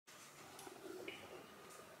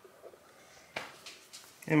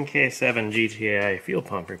MK7 GTI fuel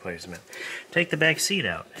pump replacement. Take the back seat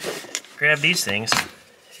out. Grab these things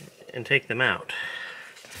and take them out.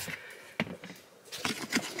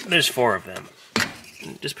 There's 4 of them.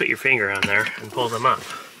 Just put your finger on there and pull them up.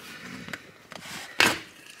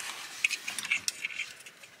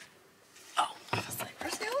 Oh, I was like,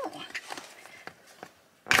 where's the other one?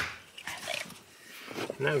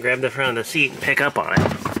 Now grab the front of the seat and pick up on it.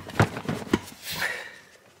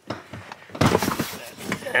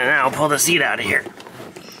 And now pull the seat out of here.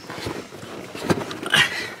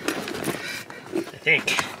 I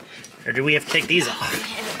think. Or do we have to take these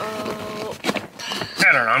off?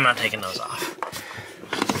 I don't know, I'm not taking those off.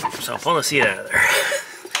 So pull the seat out of there.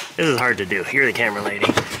 This is hard to do. You're the camera lady.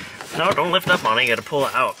 No, don't lift up on it, you gotta pull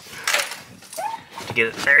it out. To get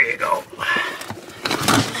it, there you go.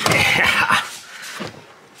 Yeah.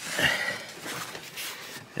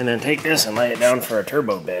 And then take this and lay it down for a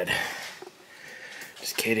turbo bed.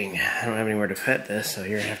 Just kidding, I don't have anywhere to put this, so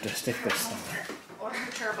you're gonna have to stick this somewhere. Or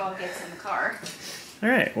the turbo gets in the car.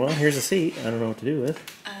 Alright, well, here's a seat. I don't know what to do with.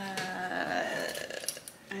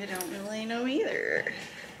 I don't really know either.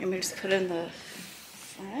 You may just put it in the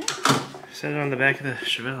front? Set it on the back of the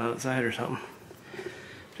Chevelle outside or something.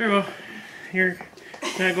 Turbo, you're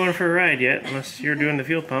not going for a ride yet. Unless you're doing the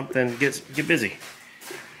fuel pump, then get busy.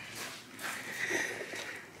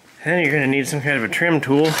 Then you're going to need some kind of a trim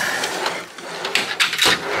tool.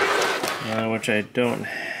 Which I don't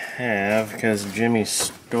have because Jimmy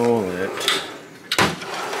stole it.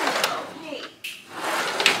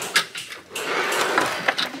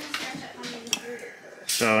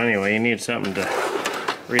 So anyway, you need something to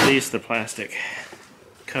release the plastic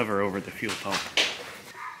cover over the fuel pump.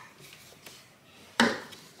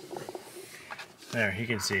 There, you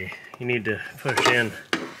can see. You need to push in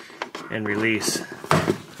and release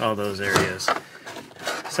all those areas.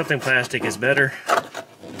 Something plastic is better.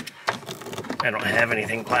 I don't have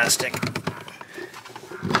anything plastic.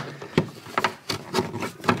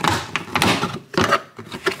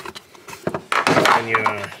 Then you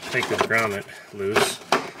take this grommet loose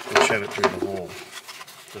and shove it through the hole.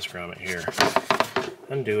 This grommet here.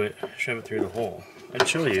 Undo it, shove it through the hole. I'd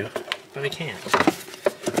show you, but I can't.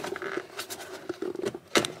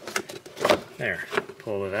 There,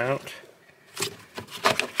 pull it out,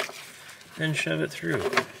 then shove it through.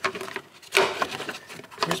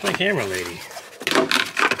 Where's my camera lady?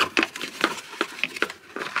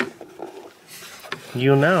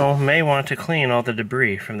 You now may want to clean all the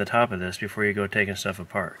debris from the top of this before you go taking stuff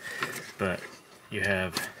apart. But you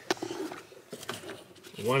have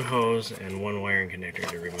one hose and one wiring connector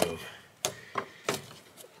to remove.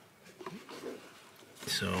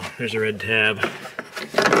 So there's a red tab.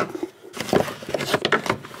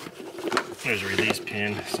 There's a release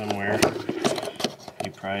pin somewhere.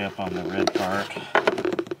 You pry up on the red part.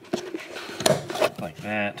 Like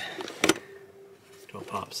that. Until it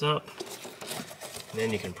pops up. And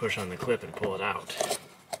then you can push on the clip and pull it out.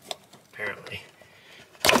 Apparently.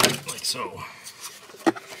 Like so.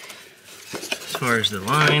 As far as the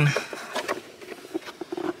line,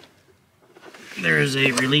 there is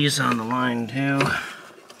a release on the line too.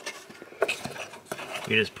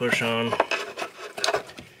 You just push on.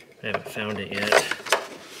 I haven't found it yet.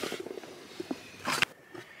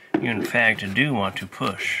 You in fact do want to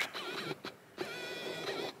push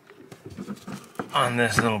on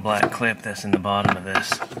this little black clip that's in the bottom of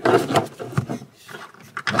this.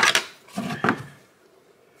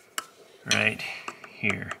 Right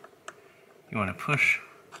here. You want to push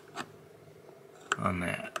on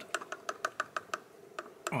that.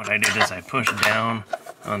 What I did is I pushed down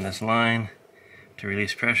on this line to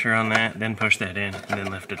release pressure on that, then push that in, and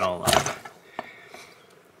then lift it all up.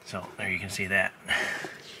 So there you can see that.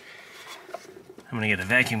 I'm going to get a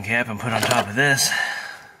vacuum cap and put on top of this,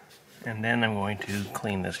 and then I'm going to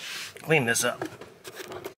clean this up.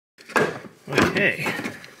 Okay,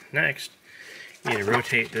 next you need to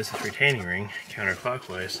rotate this retaining ring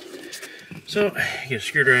counterclockwise. So you get a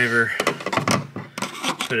screwdriver,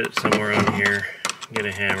 put it somewhere on here, get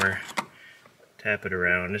a hammer, tap it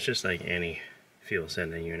around. It's just like any fuel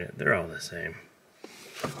sending unit, they're all the same.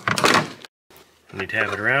 When you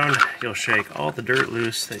tap it around, you'll shake all the dirt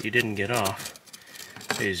loose that you didn't get off.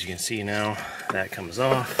 As you can see now, that comes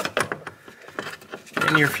off.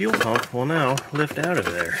 And your fuel pump will now lift out of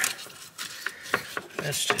there.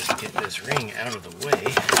 Let's just get this ring out of the way.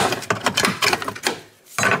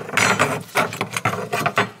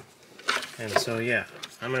 And so yeah,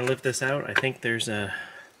 I'm going to lift this out. I think there's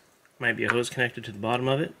might be a hose connected to the bottom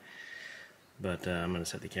of it. But I'm going to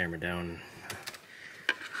set the camera down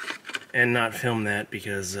and not film that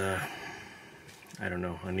because, I don't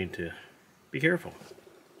know, I need to be careful.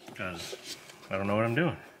 because I don't know what I'm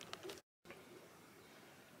doing.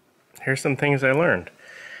 Here's some things I learned.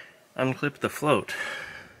 Unclip the float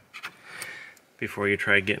before you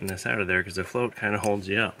try getting this out of there, because the float kind of holds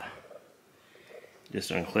you up.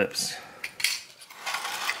 Just unclips.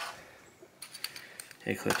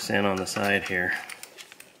 It clips in on the side here,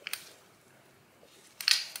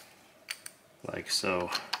 like so.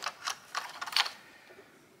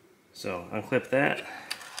 So unclip that,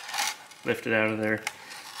 lift it out of there,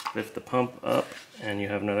 lift the pump up, and you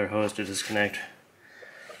have another hose to disconnect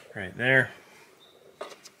right there,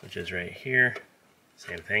 which is right here.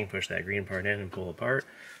 Same thing, push that green part in and pull apart.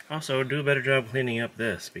 Also, do a better job cleaning up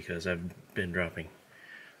this, because I've been dropping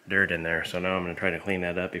dirt in there. So now I'm going to try to clean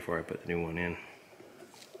that up before I put the new one in.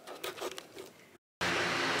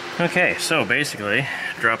 Okay, so basically,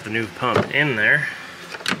 drop the new pump in there,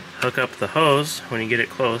 hook up the hose. When you get it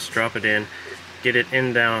close, drop it in, get it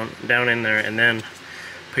in down in there, and then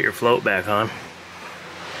put your float back on.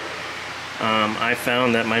 I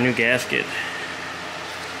found that my new gasket,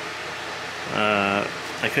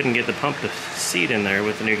 I couldn't get the pump to seat in there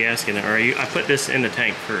with the new gasket, or I put this in the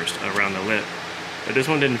tank first around the lip, but this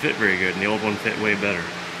one didn't fit very good, and the old one fit way better.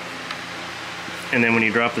 And then when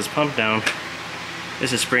you drop this pump down,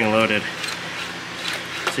 this is spring loaded,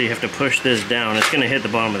 so you have to push this down. It's going to hit the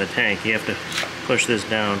bottom of the tank. You have to push this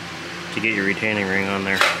down to get your retaining ring on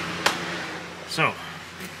there. So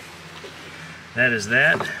that is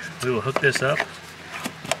that. We will hook this up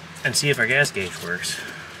and see if our gas gauge works.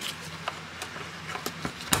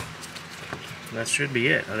 That should be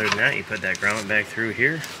it. Other than that, you put that grommet back through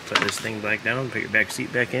here, put this thing back down, put your back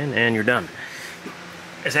seat back in, and you're done.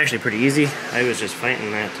 It's actually pretty easy. I was just fighting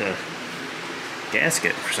that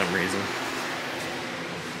gasket for some reason.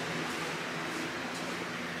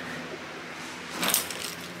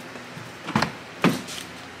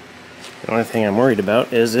 The only thing I'm worried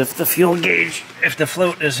about is if the fuel gauge, if the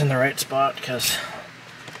float is in the right spot, because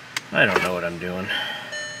I don't know what I'm doing.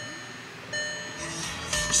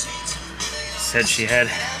 Said she had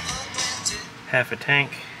half a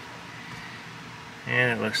tank,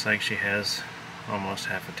 and it looks like she has almost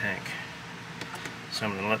half a tank. So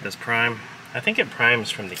I'm going to let this prime. I think it primes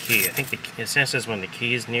from the key. I think it senses when the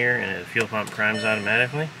key is near and the fuel pump primes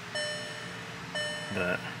automatically,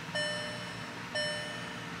 but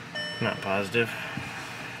not positive.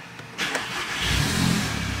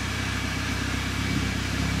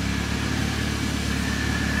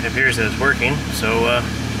 It appears that it's working, so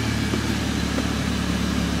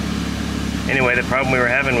anyway, the problem we were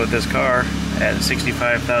having with this car at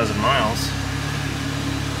 65,000 miles,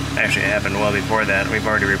 actually it happened well before that. We've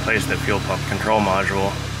already replaced the fuel pump control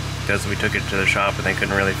module because we took it to the shop and they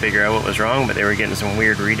couldn't really figure out what was wrong, but they were getting some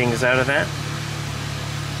weird readings out of that.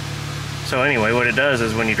 So anyway, what it does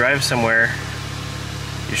is when you drive somewhere,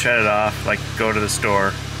 you shut it off, like go to the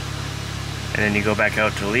store, and then you go back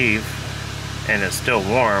out to leave, and it's still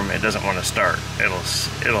warm, it doesn't want to start.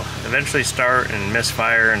 It'll eventually start and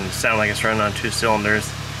misfire and sound like it's running on 2 cylinders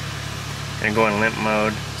and go in limp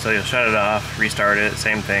mode. So you'll shut it off, restart it,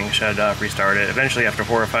 same thing, shut it off, restart it. Eventually after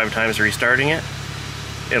 4 or 5 times restarting it,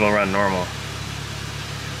 it'll run normal.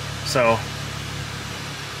 So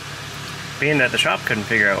being that the shop couldn't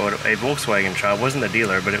figure out what a Volkswagen shop, wasn't the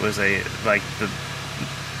dealer, but it was like the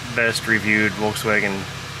best reviewed Volkswagen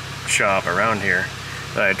shop around here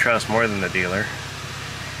that I trust more than the dealer.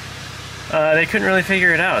 They couldn't really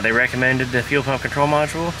figure it out. They recommended the fuel pump control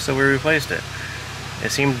module, so we replaced it. It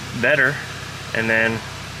seemed better, and then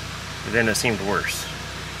it seemed worse.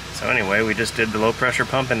 So anyway, we just did the low pressure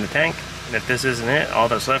pump in the tank, and if this isn't it, all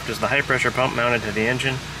that's left is the high pressure pump mounted to the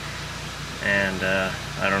engine, and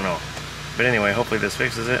I don't know. But anyway, hopefully this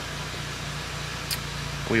fixes it.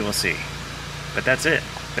 We will see. But that's it.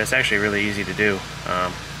 That's actually really easy to do.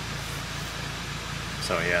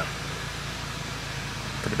 So yeah.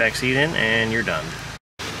 Put the back seat in and you're done.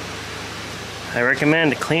 I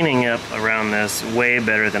recommend cleaning up around this way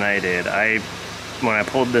better than I did. When I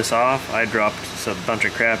pulled this off, I dropped a bunch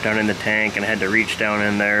of crap down in the tank and had to reach down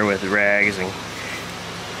in there with rags and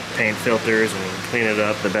paint filters and clean it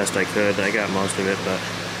up the best I could. I got most of it, but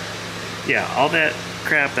yeah, all that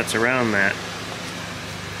crap that's around that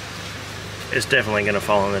is definitely going to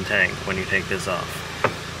fall in the tank when you take this off.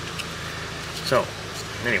 So,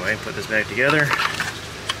 anyway, put this back together.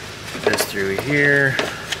 Put this through here.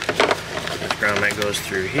 This grommet goes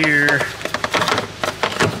through here.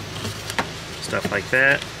 Stuff like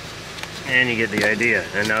that. And you get the idea.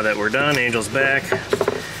 And now that we're done, Angel's back.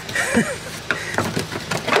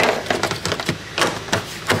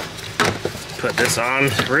 Put this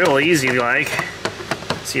on real easy like.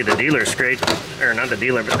 See the dealer scraped, or not the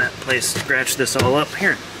dealer, but that place scratched this all up.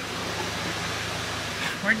 Here,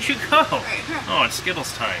 Where'd you go? Right here. Oh, it's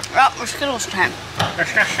Skittles time. Oh, it's Skittles time.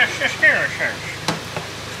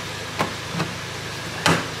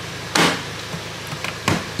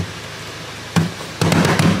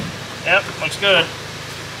 Yep, looks good.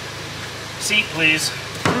 Seat, please.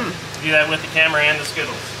 Do that with the camera and the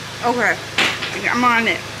Skittles. Okay. I'm on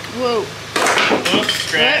it. Whoa. Oops,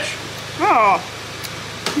 scratch. Oh.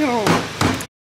 No.